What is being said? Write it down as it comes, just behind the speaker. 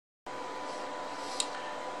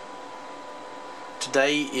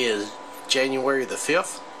Today is January the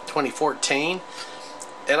 5th, 2014,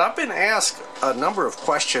 and I've been asked a number of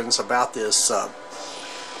questions about this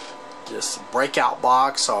this breakout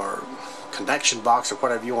box or connection box or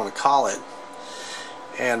whatever you want to call it,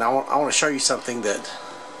 and I want to show you something that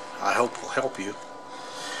I hope will help you.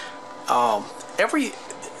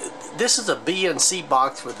 This is a BNC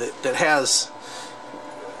box that has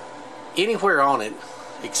anywhere on it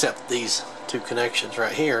except these two connections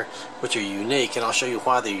right here, which are unique, and I'll show you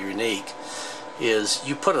why they're unique. Is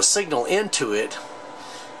you put a signal into it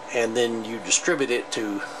and then you distribute it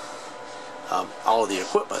to all of the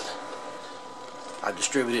equipment. I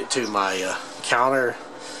distribute it to my counter,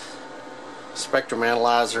 spectrum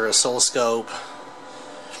analyzer, oscilloscope,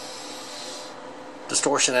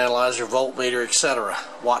 distortion analyzer, voltmeter, etc.,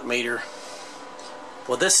 watt meter.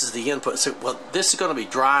 Well, this is the input. So, well, this is going to be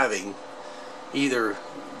driving either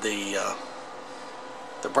the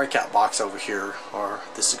breakout box over here, or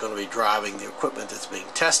this is going to be driving the equipment that's being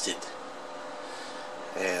tested,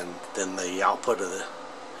 and then the output of the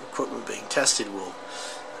equipment being tested will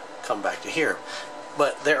come back to here.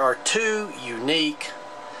 But there are two unique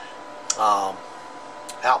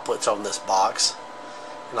outputs on this box,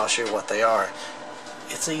 and I'll show you what they are.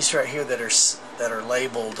 It's these right here that are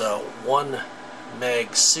labeled 1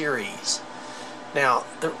 meg series. Now,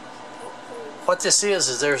 what this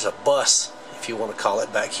is there's a bus, if you want to call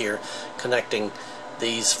it, back here connecting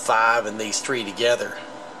these 5 and these 3 together,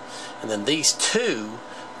 and then these 2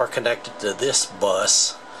 are connected to this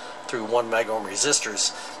bus through 1 megohm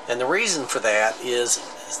resistors. And the reason for that is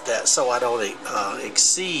that so I don't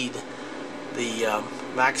exceed the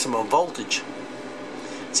maximum voltage.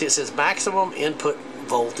 See, it says maximum input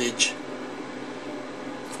voltage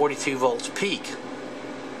 42 volts peak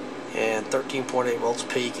and 13.8 volts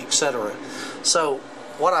peak, etc. So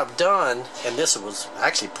what I've done, and this was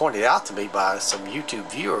actually pointed out to me by some YouTube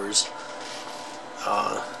viewers,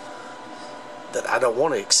 that I don't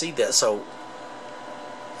want to exceed that, so,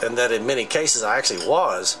 and that in many cases I actually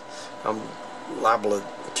was. I'm liable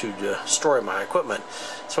to destroy my equipment.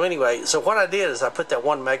 So anyway, so what I did is I put that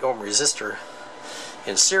 1 megohm resistor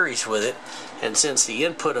in series with it, and since the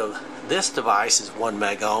input of this device is 1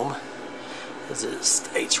 megohm, as it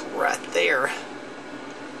states right there,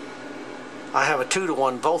 I have a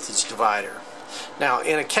 2-to-1 voltage divider. Now,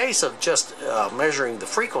 in a case of just measuring the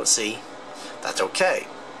frequency, that's okay.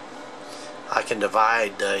 I can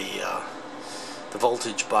divide the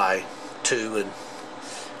voltage by 2 and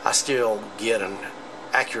I still get an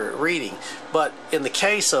accurate reading. But in the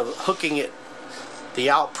case of hooking the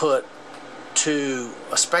output to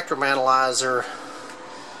a spectrum analyzer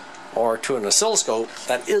or to an oscilloscope,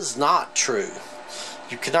 that is not true.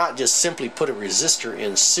 You cannot just simply put a resistor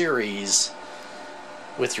in series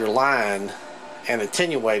with your line and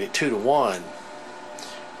attenuate it 2-to-1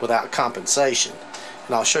 without compensation,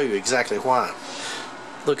 and I'll show you exactly why.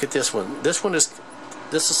 Look at this one. This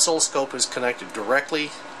oscilloscope is connected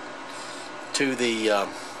directly to the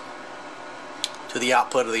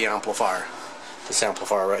output of the amplifier. This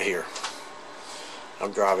amplifier right here.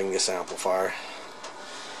 I'm driving this amplifier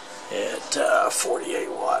at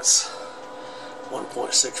 48 watts,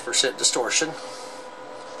 1.6% distortion,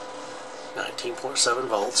 19.7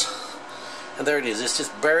 volts, and there it is. It's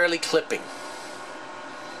just barely clipping.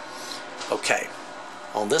 Okay,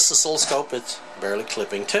 on this oscilloscope it's barely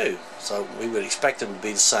clipping too, so we would expect them to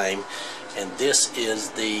be the same. And this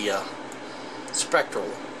is the spectral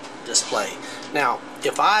display. Now,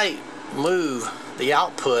 if I move the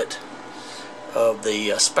output of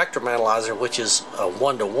the spectrum analyzer, which is a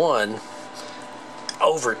 1-to-1,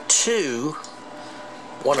 over to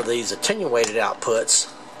one of these attenuated outputs,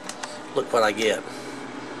 look what I get.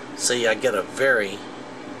 See, I get a very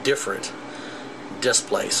different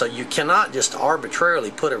display. So you cannot just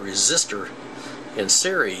arbitrarily put a resistor in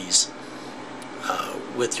series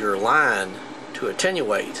with your line to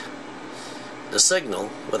attenuate the signal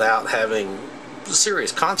without having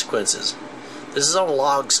serious consequences. This is on a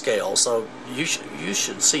log scale, so you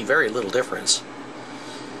should see very little difference.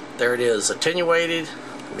 There it is, attenuated.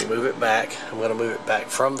 Let me move it back. I'm going to move it back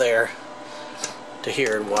from there to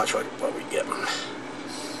here and watch what we get.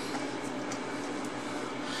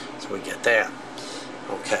 So we get that.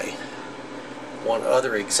 Okay. One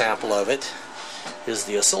other example of it is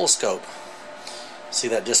the oscilloscope. See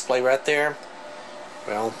that display right there?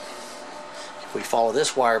 Well, if we follow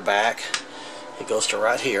this wire back, it goes to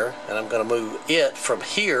right here, and I'm going to move it from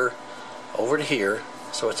here over to here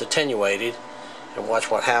so it's attenuated, and watch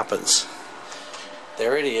what happens.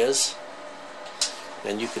 There it is,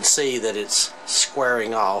 and you can see that it's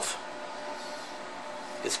squaring off.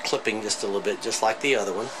 It's clipping just a little bit, just like the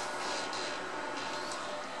other one.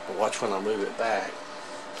 But watch when I move it back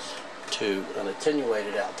to an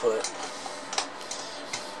attenuated output.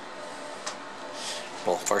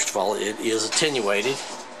 Well, first of all, it is attenuated,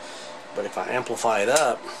 but if I amplify it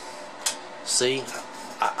up, see,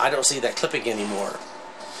 I don't see that clipping anymore.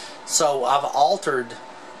 So I've altered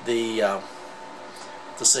the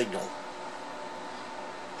signal,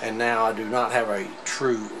 and now I do not have a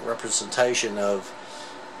true representation of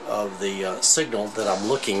the signal that I'm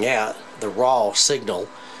looking at, the raw signal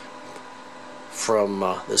from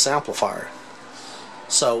this amplifier.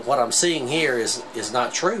 So what I'm seeing here is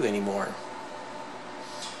not true anymore.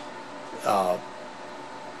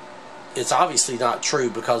 It's obviously not true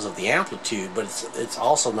because of the amplitude, but it's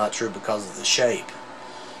also not true because of the shape.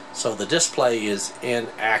 So the display is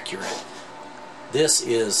inaccurate. This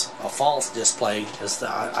is a false display, as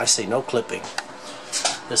I see no clipping.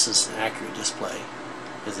 This is an accurate display,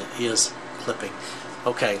 as it is clipping.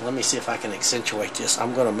 Okay, let me see if I can accentuate this.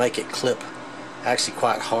 I'm going to make it clip actually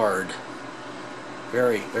quite hard.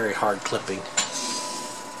 Very, very hard clipping.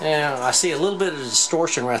 Yeah, I see a little bit of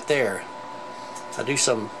distortion right there. I do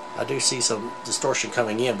see some distortion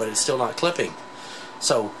coming in, but it's still not clipping.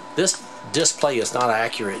 So this display is not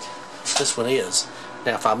accurate. This one is.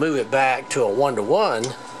 Now if I move it back to a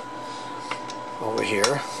 1-to-1 over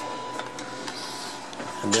here,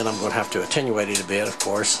 and then I'm going to have to attenuate it a bit, of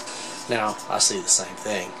course. Now I see the same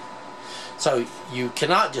thing. So you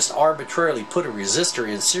cannot just arbitrarily put a resistor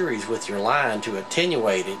in series with your line to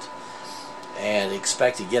attenuate it and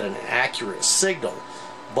expect to get an accurate signal.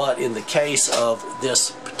 But in the case of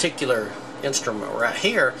this particular instrument right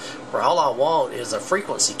here, where all I want is a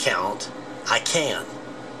frequency count, I can.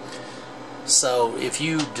 So if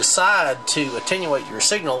you decide to attenuate your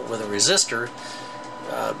signal with a resistor,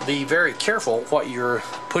 be very careful what you're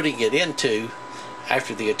putting it into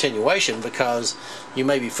after the attenuation, because you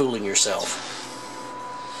may be fooling yourself.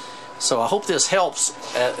 So I hope this helps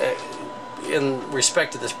in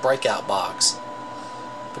respect to this breakout box,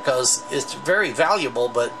 because it's very valuable,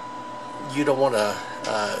 but you don't want to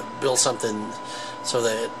build something so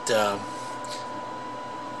that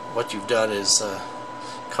what you've done is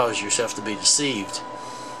cause yourself to be deceived.